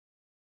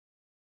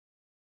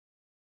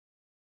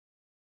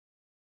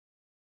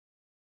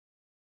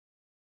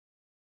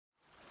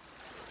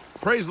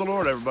Praise the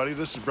Lord, everybody.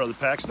 This is Brother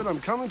Paxton. I'm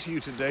coming to you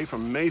today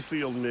from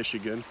Mayfield,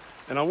 Michigan,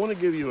 and I want to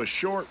give you a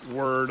short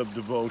word of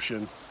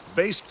devotion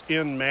based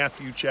in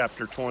Matthew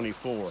chapter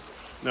 24.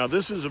 Now,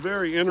 this is a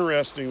very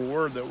interesting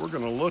word that we're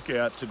going to look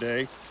at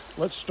today.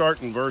 Let's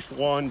start in verse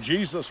 1.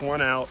 Jesus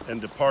went out and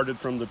departed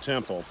from the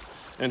temple,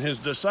 and his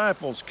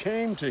disciples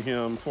came to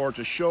him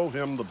to show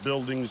him the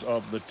buildings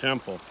of the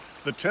temple.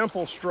 The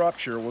temple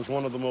structure was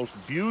one of the most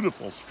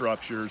beautiful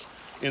structures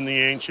in the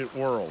ancient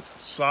world,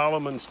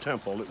 Solomon's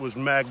temple. It was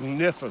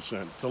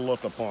magnificent to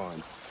look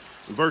upon.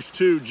 In verse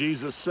 2,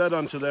 Jesus said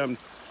unto them,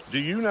 Do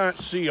you not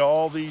see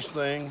all these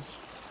things?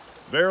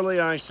 Verily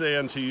I say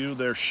unto you,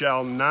 there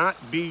shall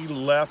not be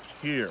left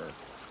here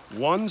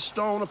one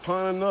stone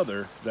upon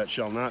another that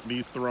shall not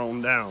be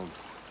thrown down.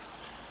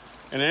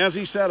 And as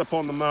he sat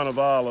upon the Mount of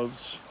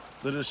Olives,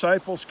 the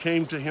disciples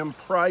came to him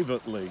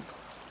privately.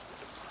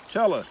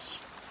 Tell us,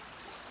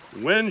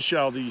 when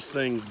shall these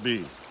things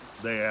be?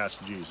 They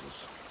asked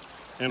Jesus.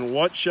 And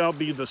what shall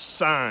be the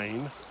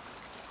sign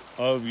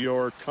of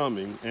your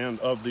coming and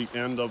of the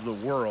end of the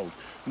world?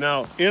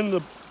 Now, in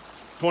the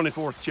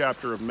 24th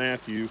chapter of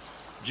Matthew,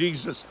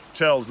 Jesus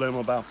tells them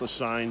about the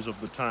signs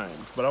of the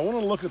times. But I want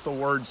to look at the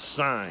word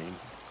sign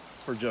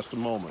for just a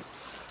moment.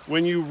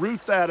 When you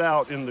root that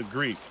out in the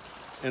Greek,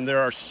 and there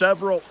are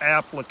several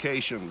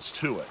applications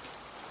to it,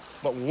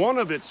 but one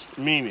of its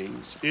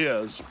meanings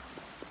is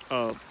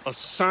a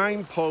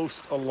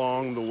signpost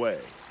along the way.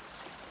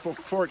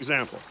 For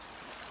example,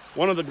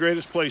 one of the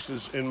greatest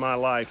places in my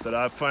life that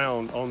I've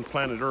found on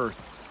planet Earth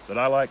that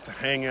I like to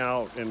hang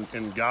out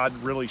and God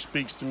really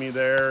speaks to me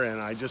there and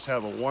I just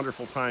have a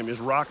wonderful time is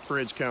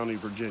Rockbridge County,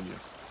 Virginia.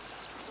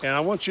 And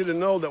I want you to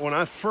know that when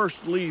I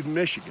first leave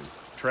Michigan,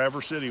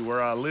 Traverse City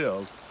where I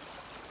live,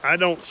 I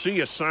don't see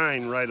a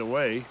sign right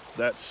away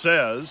that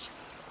says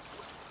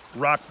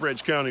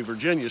Rockbridge County,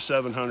 Virginia,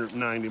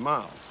 790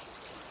 miles.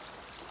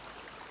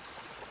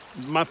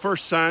 My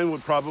first sign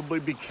would probably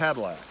be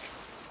Cadillac,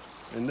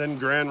 and then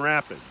Grand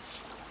Rapids,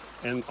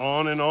 and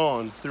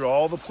on through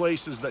all the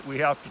places that we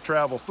have to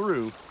travel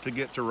through to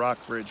get to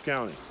Rockbridge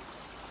County.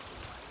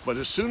 But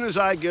as soon as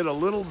I get a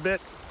little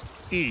bit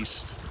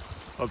east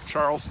of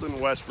Charleston,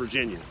 West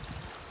Virginia,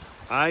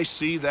 I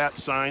see that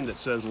sign that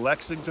says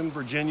Lexington,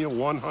 Virginia,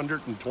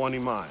 120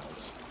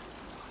 miles.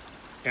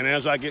 And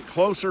as I get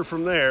closer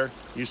from there,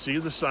 you see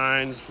the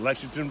signs,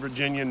 Lexington,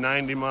 Virginia,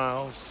 90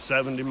 miles,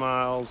 70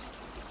 miles,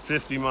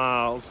 50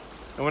 miles.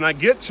 And when I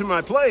get to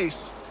my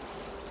place,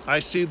 I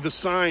see the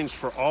signs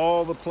for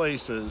all the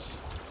places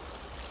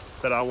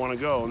that I want to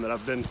go and that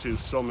I've been to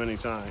so many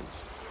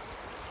times.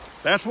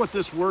 That's what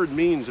this word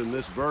means in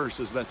this verse,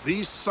 is that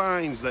these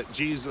signs that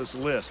Jesus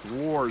lists,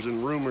 wars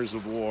and rumors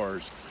of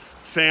wars,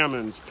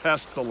 famines,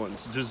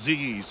 pestilence,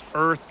 disease,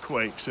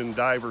 earthquakes in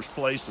diverse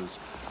places,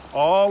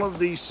 all of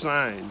these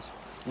signs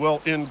will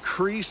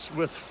increase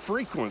with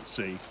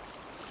frequency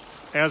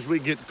as we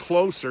get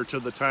closer to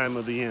the time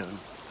of the end,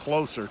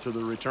 closer to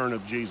the return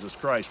of Jesus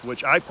Christ,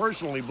 which I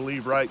personally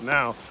believe right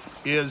now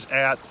is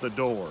at the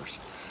doors.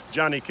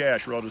 Johnny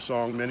Cash wrote a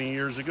song many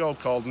years ago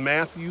called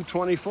Matthew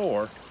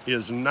 24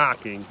 is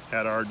knocking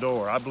at our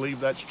door. I believe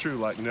that's true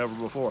like never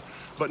before.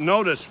 But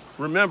notice,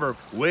 remember,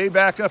 way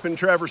back up in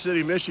Traverse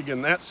City,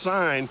 Michigan, that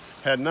sign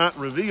had not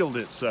revealed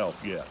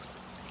itself yet.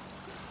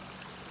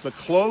 The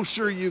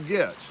closer you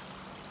get,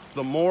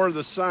 the more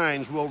the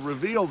signs will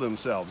reveal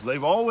themselves.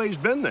 They've always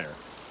been there,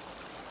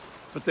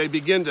 but they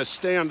begin to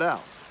stand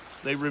out.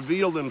 They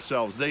reveal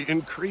themselves. They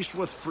increase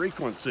with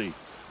frequency.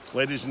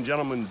 Ladies and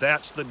gentlemen,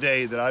 that's the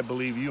day that I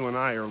believe you and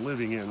I are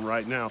living in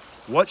right now.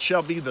 What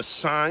shall be the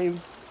sign?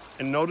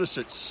 And notice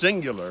it's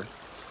singular.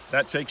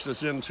 That takes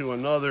us into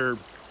another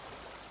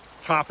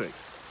topic.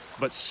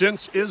 But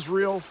since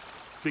Israel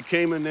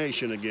became a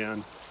nation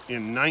again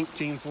in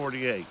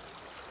 1948,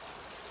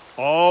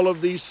 all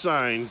of these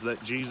signs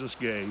that Jesus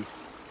gave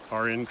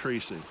are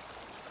increasing.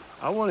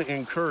 I want to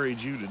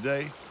encourage you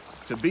today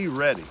to be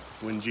ready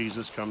when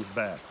Jesus comes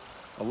back.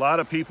 A lot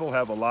of people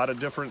have a lot of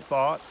different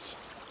thoughts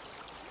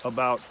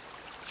about,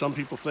 some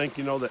people think,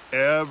 that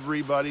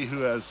everybody who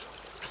has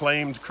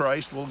claimed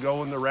Christ will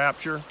go in the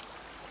rapture.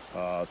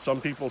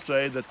 Some people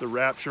say that the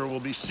rapture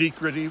will be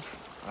secretive.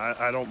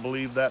 I don't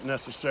believe that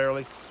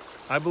necessarily.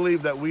 I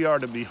believe that we are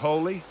to be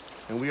holy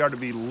and we are to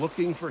be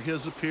looking for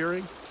his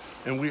appearing,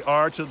 and we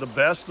are, to the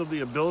best of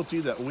the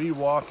ability that we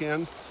walk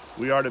in,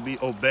 we are to be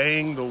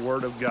obeying the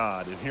word of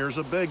God. And here's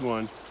a big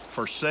one: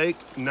 forsake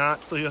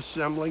not the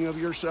assembling of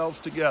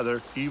yourselves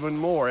together, even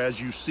more as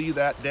you see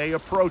that day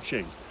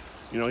approaching.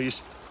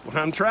 When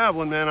I'm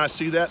traveling, man, I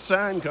see that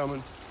sign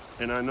coming,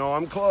 and I know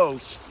I'm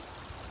close.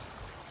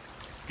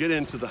 Get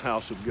into the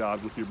house of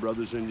God with your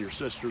brothers and your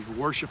sisters.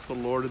 Worship the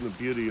Lord in the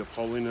beauty of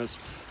holiness.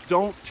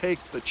 Don't take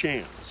the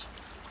chance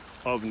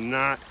of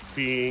not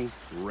being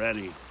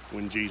ready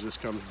when Jesus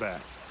comes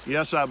back.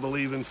 Yes, I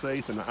believe in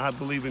faith, and I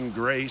believe in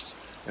grace,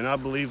 and I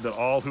believe that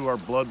all who are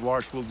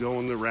blood-washed will go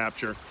in the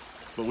rapture.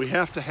 But we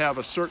have to have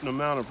a certain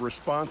amount of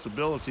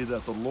responsibility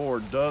that the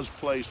Lord does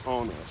place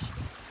on us.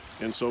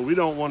 And so we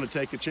don't want to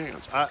take a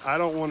chance. I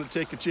don't want to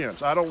take a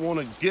chance. I don't want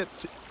to get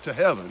to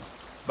heaven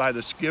by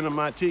the skin of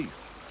my teeth.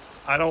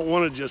 I don't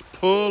want to just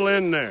pull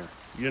in there,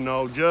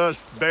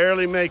 just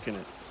barely making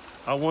it.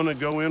 I want to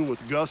go in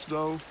with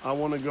gusto. I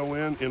want to go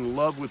in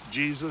love with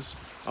Jesus.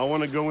 I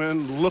want to go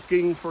in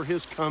looking for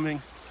his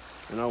coming,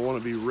 and I want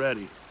to be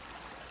ready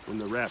when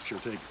the rapture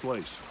takes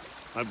place.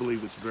 I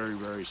believe it's very,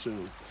 very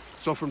soon.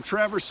 So from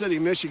Traverse City,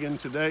 Michigan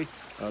today,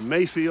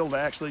 Mayfield,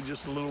 actually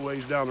just a little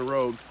ways down the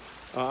road,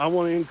 I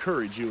want to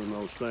encourage you in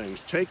those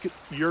things. Take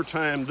your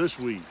time this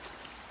week,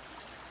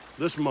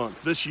 this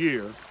month, this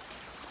year,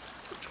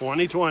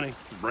 2020,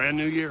 brand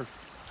new year.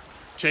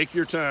 Take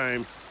your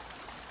time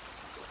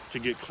to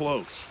get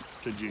close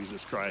to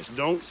Jesus Christ.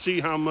 Don't see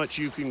how much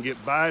you can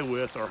get by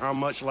with or how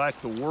much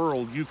like the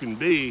world you can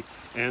be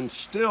and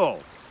still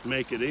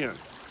make it in.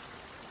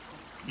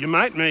 You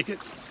might make it,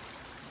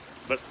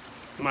 but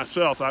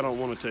myself, I don't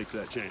want to take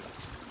that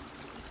chance.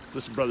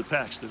 This is Brother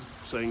Paxton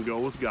saying, go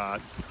with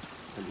God,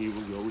 and he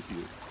will go with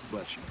you.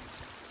 Bless you.